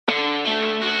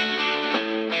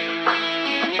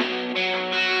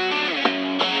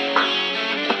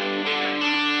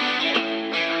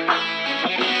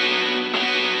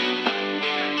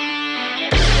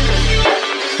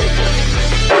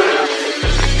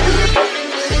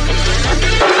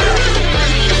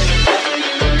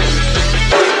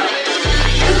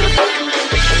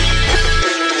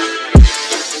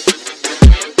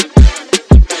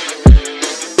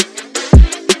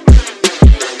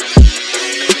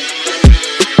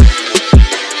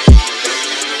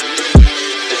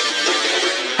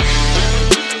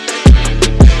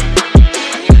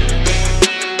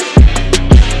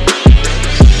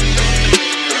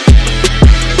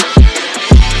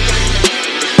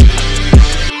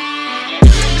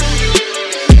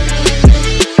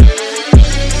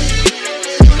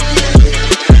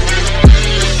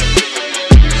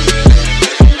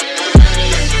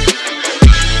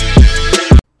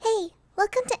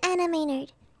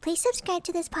Please subscribe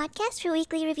to this podcast for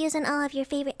weekly reviews on all of your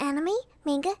favorite anime,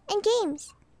 manga, and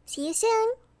games. See you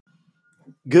soon!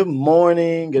 Good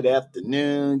morning, good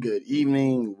afternoon, good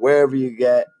evening, wherever you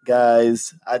get,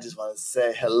 guys. I just want to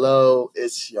say hello.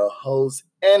 It's your host,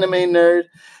 Anime Nerd.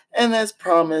 And as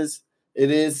promised, it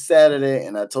is Saturday,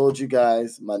 and I told you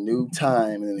guys my new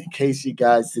time. And in case you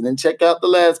guys didn't check out the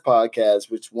last podcast,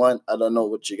 which one, I don't know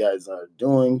what you guys are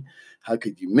doing. How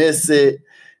could you miss it?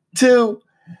 Two,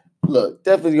 look,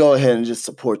 definitely go ahead and just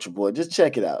support your boy. Just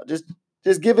check it out.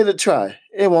 Just give it a try.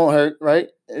 It won't hurt, right?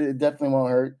 It definitely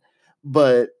won't hurt.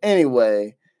 But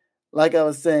anyway, like I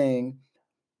was saying,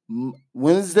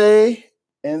 Wednesday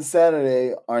and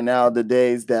Saturday are now the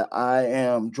days that I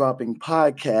am dropping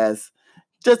podcasts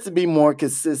just to be more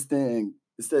consistent. And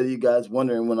instead of you guys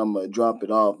wondering when I'm going to drop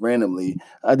it off randomly,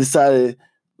 I decided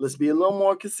let's be a little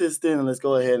more consistent and let's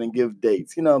go ahead and give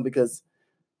dates, because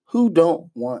who don't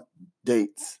want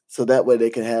dates? So that way they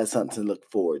can have something to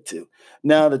look forward to.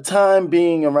 Now, the time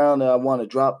being around that I want to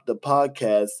drop the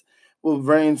podcast will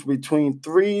range between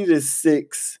 3 to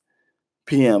 6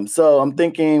 p.m. So I'm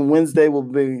thinking Wednesday will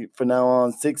be, for now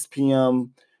on, 6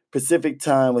 p.m. Pacific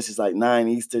time, which is like 9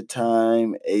 Eastern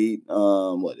time, 8,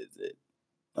 what is it?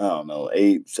 I don't know,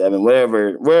 8, 7,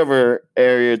 wherever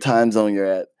area time zone you're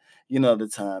at, you know the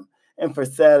time. And for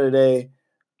Saturday,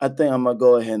 I think I'm going to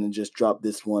go ahead and just drop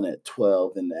this one at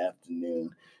 12 in the afternoon,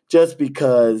 just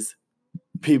because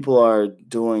people are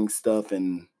doing stuff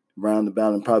and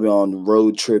roundabout and probably on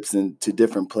road trips and to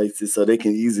different places, so they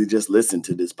can easily just listen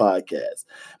to this podcast.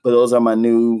 But those are my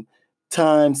new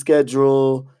time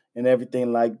schedule and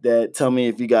everything like that. Tell me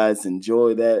if you guys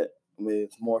enjoy that.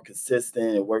 It's more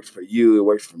consistent. It works for you. It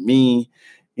works for me.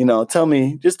 Tell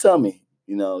me. Just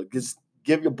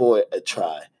give your boy a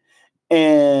try.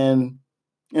 And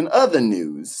in other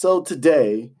news, so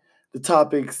today, the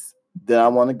topics that I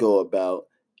want to go about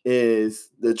is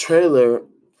the trailer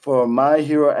for My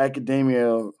Hero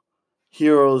Academia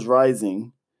Heroes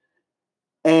Rising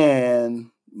and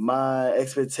my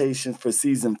expectations for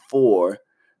season 4,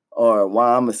 or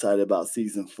why I'm excited about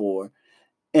season 4.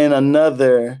 And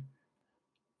another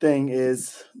thing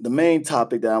is, the main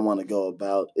topic that I want to go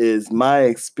about is my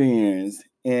experience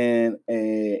in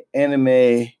a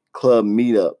anime club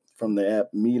meetup from the app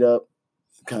Meetup.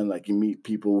 Kind of like you meet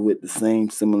people with the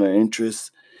same similar interests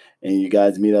and you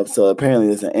guys meet up. So apparently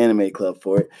there's an anime club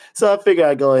for it. So I figure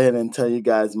I'd go ahead and tell you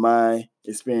guys my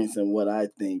experience and what I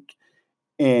think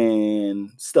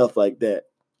and stuff like that.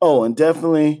 Oh, and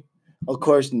definitely, of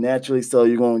course, naturally, so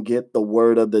you're going to get the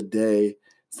word of the day.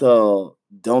 So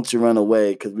don't you run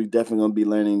away, because we're definitely going to be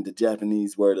learning the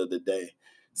Japanese word of the day.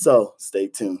 So stay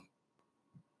tuned.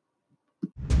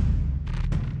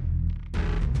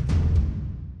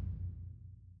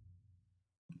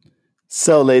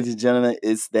 So, ladies and gentlemen,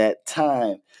 it's that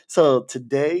time. So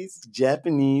today's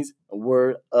Japanese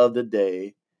word of the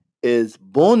day is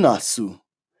bonasu.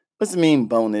 What's it mean,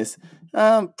 bonus?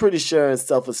 I'm pretty sure it's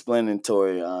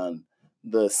self-explanatory on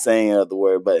the saying of the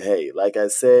word, but hey, like I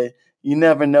said, you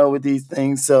never know with these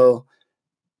things, so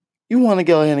you want to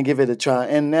go ahead and give it a try.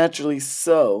 And naturally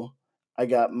so, I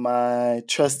got my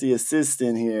trusty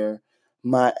assistant here,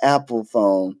 my Apple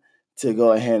phone, to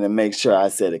go ahead and make sure I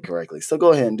said it correctly. So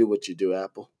go ahead and do what you do,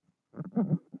 Apple.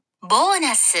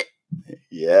 Bonus.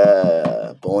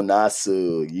 Yeah,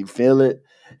 bonasu. You feel it?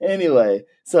 Anyway,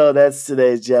 so that's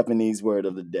today's Japanese word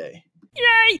of the day.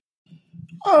 Yay!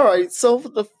 All right, so for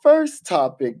the first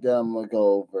topic that I'm going to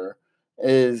go over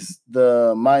is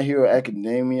the My Hero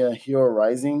Academia Hero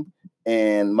Rising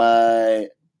and my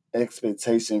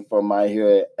expectation for My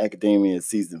Hero Academia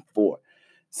Season 4.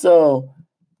 So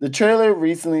the trailer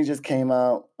recently just came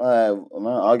out on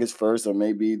August 1st or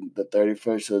maybe the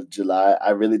 31st of July.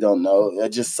 I really don't know. I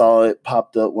just saw it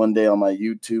popped up one day on my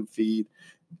YouTube feed.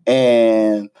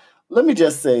 And let me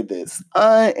just say this.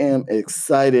 I am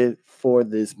excited for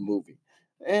this movie.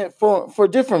 And for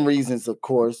different reasons, of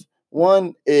course.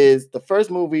 One is the first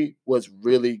movie was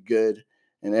really good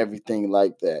and everything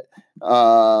like that.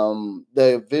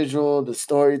 The visual, the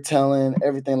storytelling,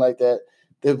 everything like that.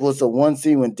 There was a one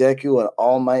scene when Deku and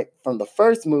All Might from the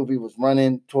first movie was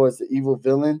running towards the evil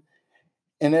villain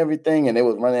and everything, and they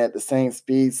was running at the same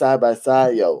speed side by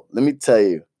side. Yo, let me tell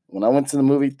you, when I went to the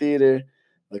movie theater,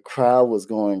 the crowd was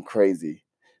going crazy.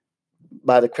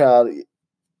 By the crowd,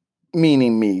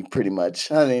 meaning me, pretty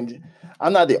much. I mean,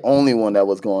 I'm not the only one that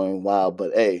was going wild,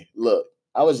 but hey, look,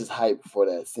 I was just hyped for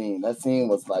that scene. That scene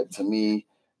was like, to me,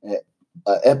 an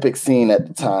epic scene at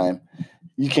the time.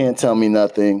 You can't tell me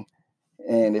nothing.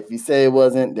 And if you say it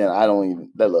wasn't, then I don't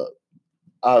even, look,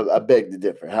 I beg to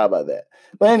differ. How about that?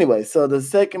 But anyway, so the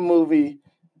second movie,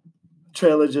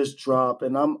 trailer just dropped,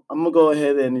 and I'm gonna go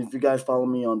ahead, and if you guys follow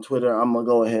me on Twitter, I'm gonna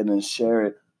go ahead and share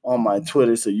it on my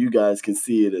Twitter so you guys can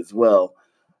see it as well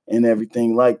and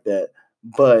everything like that.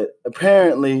 But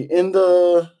apparently in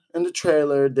the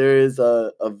trailer there is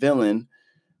a villain,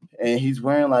 and he's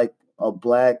wearing like a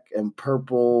black and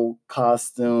purple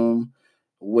costume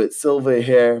with silver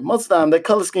hair. Most of the time, that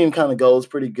color scheme kind of goes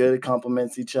pretty good. It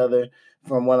complements each other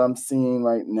from what I'm seeing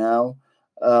right now.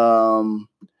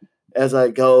 As I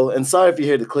go, and sorry if you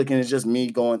hear the clicking, it's just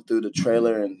me going through the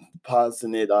trailer and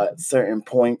pausing it at certain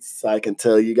points so I can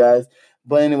tell you guys.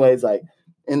 But anyways, like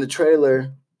in the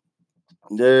trailer,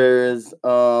 there's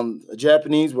a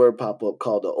Japanese word pop up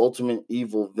called the ultimate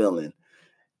evil villain.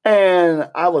 And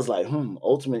I was like,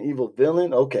 ultimate evil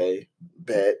villain? Okay,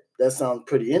 bet. That sounds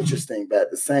pretty interesting. But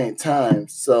at the same time,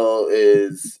 so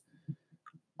is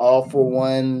All For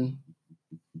One.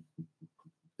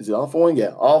 Is it All For One?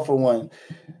 Yeah, All For One.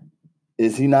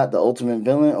 Is he not the ultimate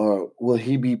villain, or will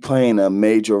he be playing a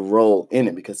major role in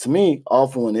it? Because to me, All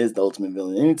For One is the ultimate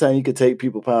villain. Anytime you could take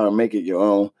people power and make it your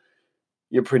own,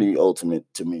 you're pretty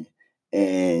ultimate to me.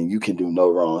 And you can do no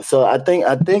wrong. So I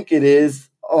think it is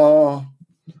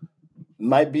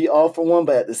might be All For One,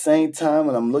 but at the same time,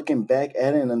 when I'm looking back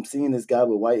at it and I'm seeing this guy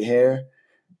with white hair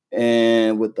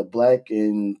and with the black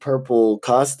and purple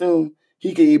costume,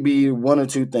 he could be one or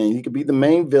two things. He could be the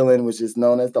main villain, which is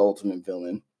known as the ultimate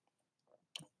villain,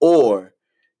 or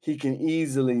he can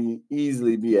easily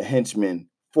be a henchman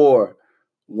for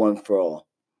One For All.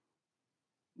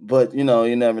 But you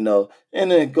never know.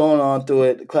 And then going on through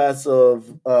it, the class of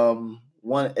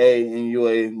 1A and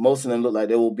UA, most of them look like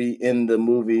they will be in the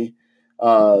movie.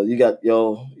 You got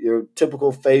your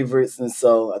typical favorites, and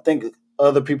so I think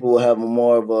other people will have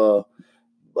more of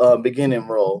a beginning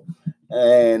role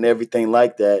and everything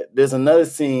like that. There's another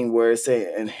scene where it's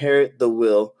saying inherit the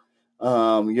will.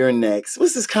 You're next.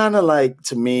 This is kind of like,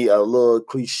 to me, a little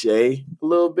cliche, a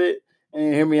little bit.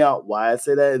 And hear me out why I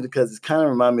say that is because it kind of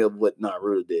reminds me of what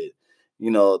Naruto did.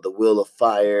 The Will of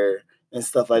Fire and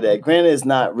stuff like that. Granted, it's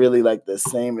not really like the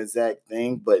same exact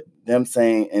thing, but them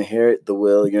saying inherit the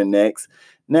will, you're next.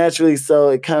 Naturally, so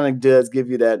it kind of does give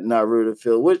you that Naruto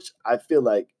feel, which I feel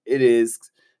like it is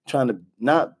trying to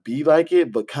not be like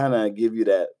it, but kind of give you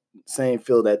that same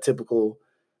feel, that typical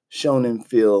shonen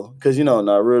feel. Because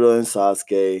Naruto and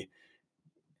Sasuke,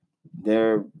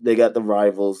 they got the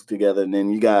rivals together, and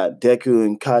then you got Deku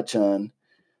and Kachan,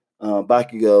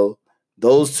 Bakugo.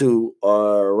 Those two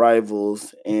are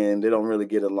rivals, and they don't really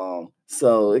get along.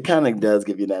 So it kind of does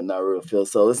give you that Naruto feel.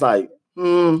 So it's like,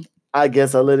 I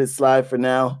guess I let it slide for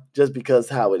now, just because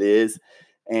how it is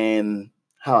and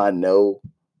how I know.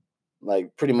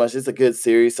 Like, pretty much, it's a good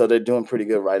series, so they're doing pretty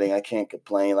good writing. I can't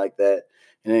complain like that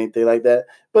and anything like that.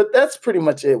 But that's pretty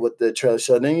much it with the trailer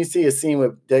show. Then you see a scene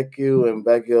with Deku and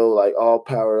Bakugo, like, all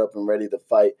powered up and ready to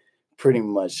fight, pretty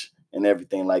much, and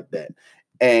everything like that.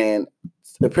 And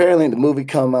apparently the movie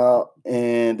come out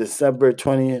in December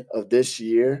 20th of this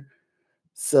year.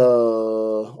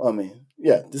 So,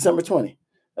 December 20th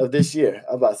of this year.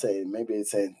 I'm about to say, maybe it's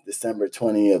saying December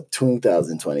 20th of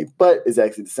 2020, but it's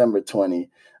actually December 20th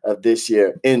of this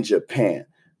year in Japan.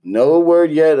 No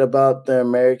word yet about the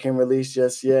American release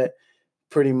just yet,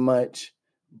 pretty much.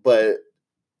 But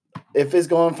if it's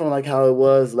going from like how it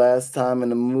was last time in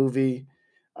the movie,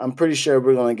 I'm pretty sure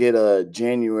we're going to get a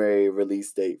January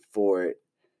release date for it.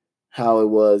 How it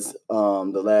was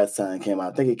the last time it came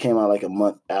out. I think it came out like a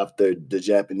month after the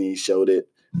Japanese showed it.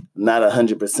 Not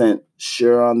 100%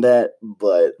 sure on that,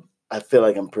 but I feel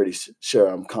like I'm pretty sure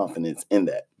I'm confident in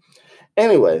that.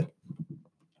 Anyway,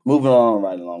 moving on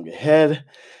right along ahead.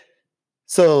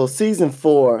 So season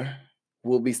 4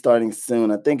 will be starting soon.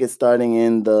 I think it's starting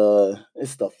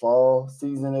it's the fall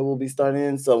season it will be starting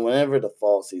in. So whenever the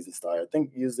fall season starts, I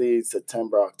think usually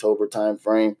September, October time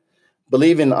frame.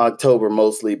 Believe in October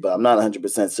mostly, but I'm not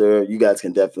 100% sure. You guys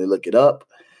can definitely look it up.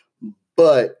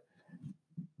 But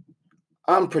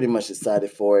I'm pretty much excited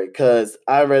for it because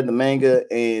I read the manga,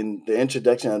 and the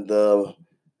introduction of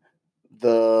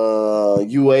the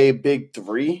UA Big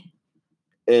 3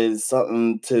 is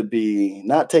something to be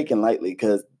not taken lightly,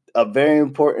 because a very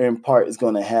important part is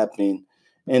going to happen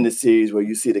in the series where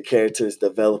you see the characters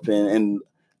developing. And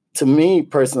to me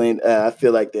personally, I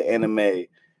feel like the anime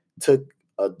took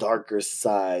a darker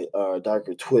side or a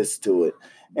darker twist to it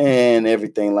and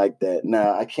everything like that.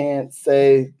 Now, I can't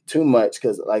say too much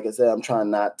because, like I said, I'm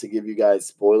trying not to give you guys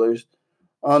spoilers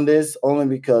on this, only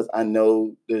because I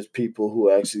know there's people who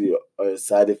actually are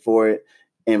excited for it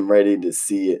and ready to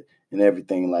see it and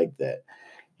everything like that.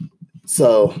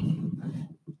 So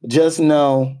just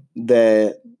know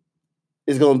that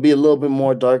it's going to be a little bit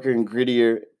more darker and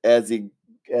grittier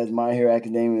as My Hero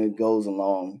Academia goes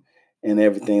along and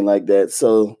everything like that.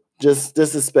 So just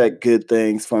expect good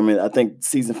things from it. I think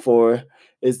season 4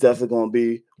 is definitely going to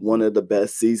be one of the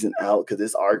best season out because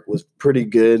this arc was pretty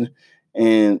good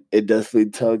and it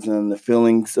definitely tugs on the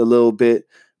feelings a little bit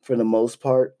for the most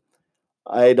part.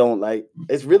 I don't like.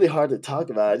 It's really hard to talk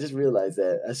about. I just realized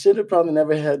that I should have probably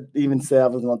never had even said I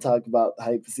was going to talk about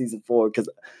hype for season 4 because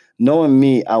knowing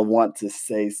me, I want to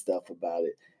say stuff about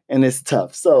it, and it's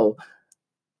tough. So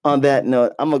on that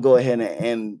note, I'm gonna go ahead and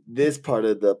end this part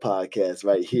of the podcast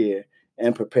right here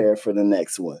and prepare for the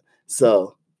next one.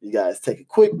 So you guys take a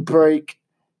quick break,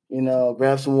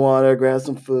 grab some water, grab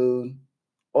some food,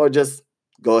 or just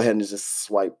go ahead and just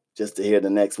swipe just to hear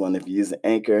the next one if you're using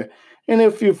Anchor. And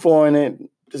if you're foreign it,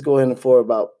 just go ahead and for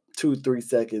about 2-3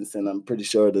 seconds, and I'm pretty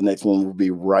sure the next one will be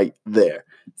right there.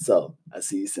 So I'll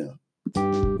see you soon.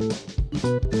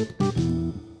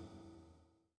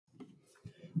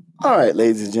 All right,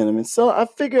 ladies and gentlemen. So I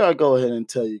figure I'll go ahead and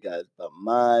tell you guys about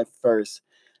my first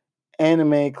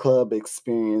anime club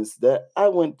experience that I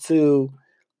went to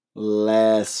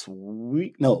last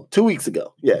week. No, 2 weeks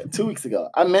ago. Yeah, 2 weeks ago.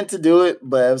 I meant to do it,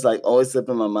 but it was like always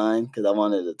slipping my mind because I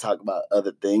wanted to talk about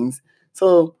other things.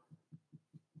 So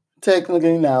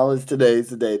technically now today's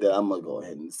the day that I'm going to go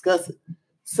ahead and discuss it.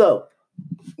 So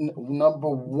number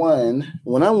one,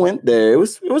 when I went there, it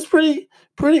was pretty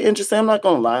interesting. I'm not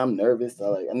gonna lie, I'm nervous.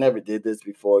 I never did this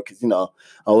before because I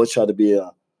always try to be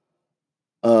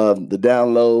the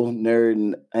down low nerd,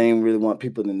 and I didn't really want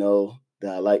people to know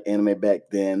that I like anime back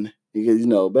then because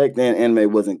back then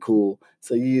anime wasn't cool,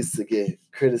 so you used to get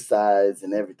criticized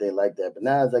and everything like that. But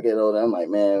now as I get older, I'm like,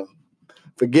 man,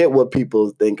 forget what people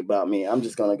think about me. I'm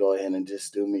just gonna go ahead and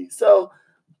just do me. So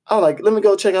I'm like, let me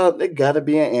go check out. There gotta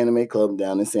be an anime club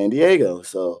down in San Diego.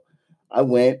 So I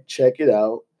went, check it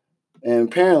out. And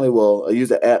apparently, I use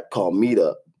an app called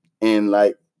Meetup. And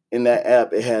in that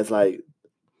app, it has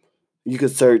you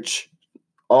could search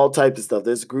all types of stuff.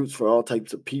 There's groups for all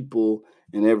types of people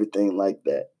and everything like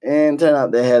that. And turned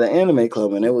out they had an anime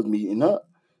club and they was meeting up.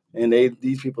 And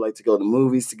these people like to go to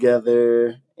movies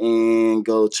together and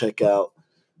go check out,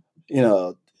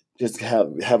 just have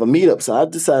a meetup. So I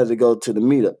decided to go to the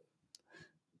meetup.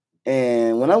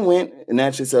 And when I went, and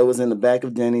actually, so it was in the back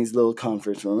of Denny's little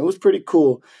conference room. It was pretty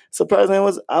cool. Surprisingly,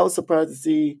 I was surprised to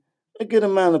see a good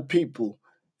amount of people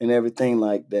and everything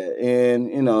like that. And,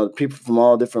 people from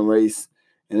all different race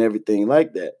and everything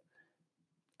like that.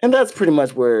 And that's pretty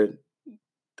much where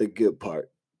the good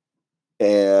part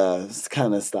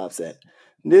kind of stops at.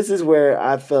 This is where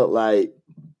I felt like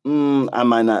I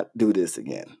might not do this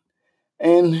again.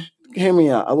 And hear me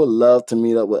out. I would love to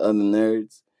meet up with other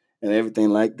nerds and everything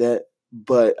like that.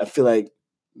 But I feel like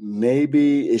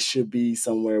maybe it should be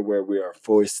somewhere where we are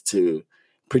forced to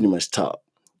pretty much talk.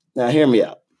 Now, hear me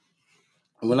out.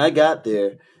 When I got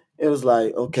there, it was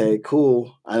like, okay,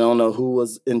 cool. I don't know who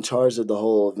was in charge of the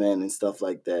whole event and stuff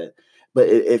like that. But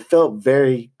it felt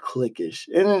very cliquish.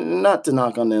 And not to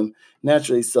knock on them,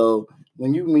 naturally. So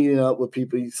when you meeting up with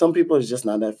people, some people are just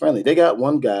not that friendly. They got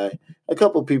one guy, a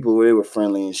couple people where they were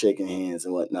friendly and shaking hands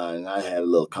and whatnot. And I had a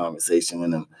little conversation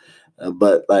with them.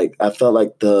 But I felt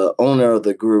like the owner of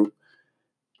the group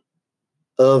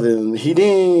of him, he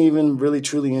didn't even really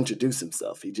truly introduce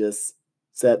himself. He just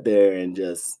sat there and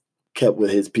just kept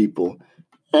with his people.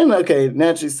 And okay,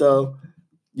 naturally so,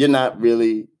 you're not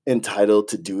really entitled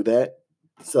to do that.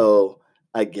 So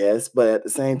I guess, but at the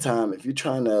same time, if you're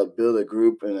trying to build a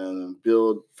group and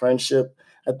build friendship,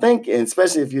 I think, and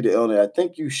especially if you're the owner, I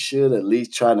think you should at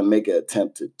least try to make an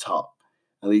attempt to talk.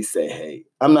 At least say, hey,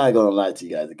 I'm not going to lie to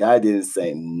you guys. The guy didn't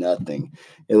say nothing.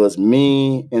 It was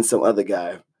me and some other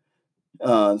guy,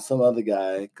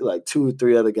 like 2 or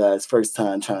 3 other guys, first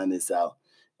time trying this out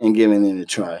and giving it a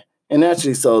try. And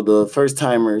actually, so the first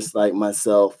timers like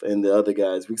myself and the other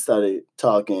guys, we started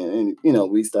talking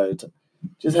and, we started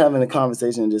just having a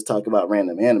conversation and just talk about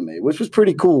random anime, which was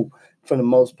pretty cool for the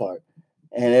most part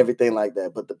and everything like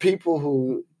that. But the people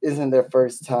who isn't their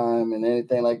first time and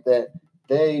anything like that,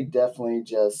 they definitely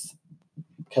just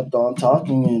kept on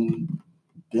talking and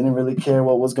didn't really care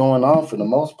what was going on for the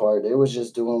most part. They was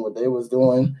just doing what they was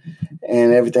doing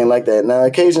and everything like that. Now,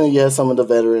 occasionally, yes, some of the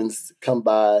veterans come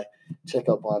by, check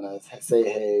up on us, say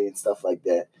hey and stuff like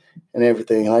that and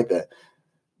everything like that.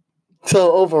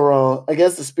 So overall, I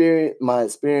guess my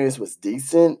experience was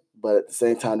decent, but at the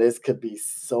same time, this could be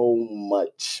so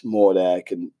much more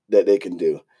that they can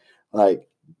do.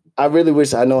 I really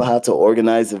wish I know how to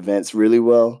organize events really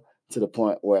well to the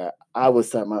point where I would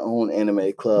start my own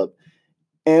anime club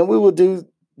and we would do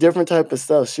different type of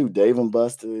stuff, shoot Dave and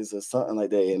Buster's or something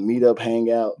like that, and meet up,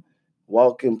 hang out,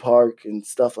 walk in park and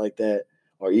stuff like that,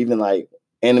 or even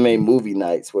anime movie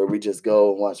nights where we just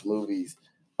go and watch movies.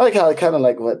 I like how I kind of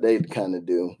like what they kind of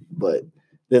do, but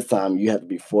this time you have to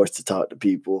be forced to talk to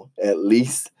people, at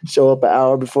least show up an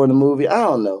hour before the movie. I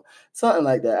don't know, something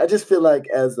like that. I just feel like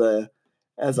as a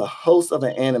host of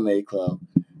an anime club,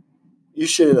 you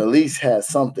should at least have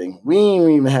something. We didn't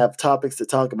even have topics to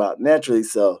talk about naturally.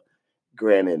 So,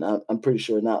 granted, I'm pretty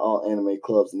sure not all anime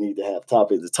clubs need to have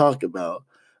topics to talk about,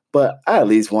 but I at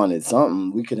least wanted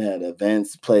something. We could have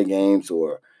events, play games,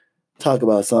 or talk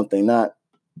about something, not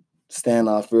stand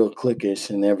off real cliquish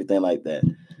and everything like that.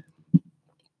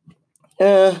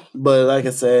 Yeah, but like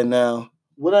I said, now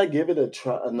would I give it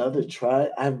another try?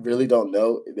 I really don't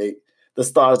know. The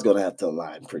stars gonna have to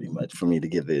align pretty much for me to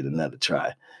give it another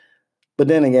try. But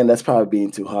then again, that's probably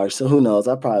being too harsh. So who knows?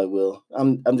 I probably will.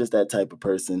 I'm just that type of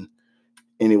person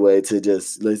anyway. To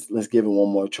just let's give it one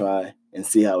more try and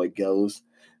see how it goes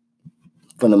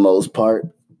for the most part.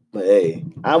 But hey,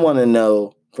 I want to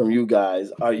know from you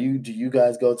guys: do you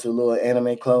guys go to little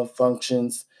anime club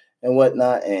functions and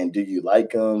whatnot? And do you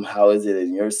like them? How is it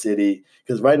in your city?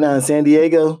 Because right now in San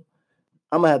Diego,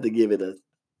 I'm gonna have to give it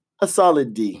a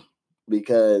solid D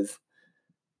because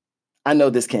I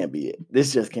know this can't be it.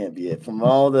 This just can't be it. From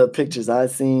all the pictures I've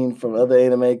seen from other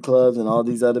anime clubs and all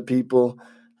these other people,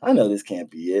 I know this can't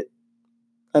be it.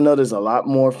 I know there's a lot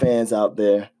more fans out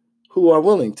there who are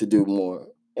willing to do more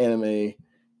anime,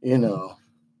 you know,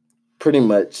 pretty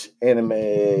much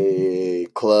anime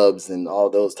clubs and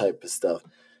all those type of stuff.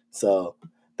 So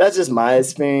that's just my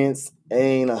experience.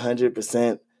 Ain't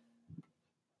 100%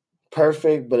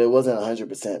 perfect, but it wasn't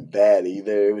 100% bad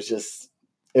either. It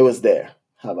was there.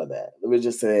 How about that? Let me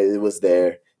just say it was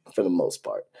there for the most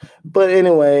part. But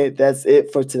anyway, that's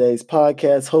it for today's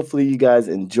podcast. Hopefully you guys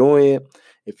enjoy it.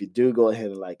 If you do, go ahead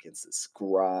and like and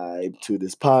subscribe to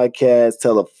this podcast.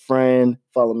 Tell a friend.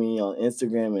 Follow me on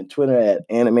Instagram and Twitter at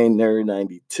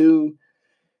AnimeNerd92.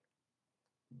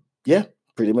 Yeah,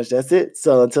 pretty much that's it.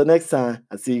 So until next time,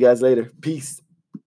 I'll see you guys later. Peace.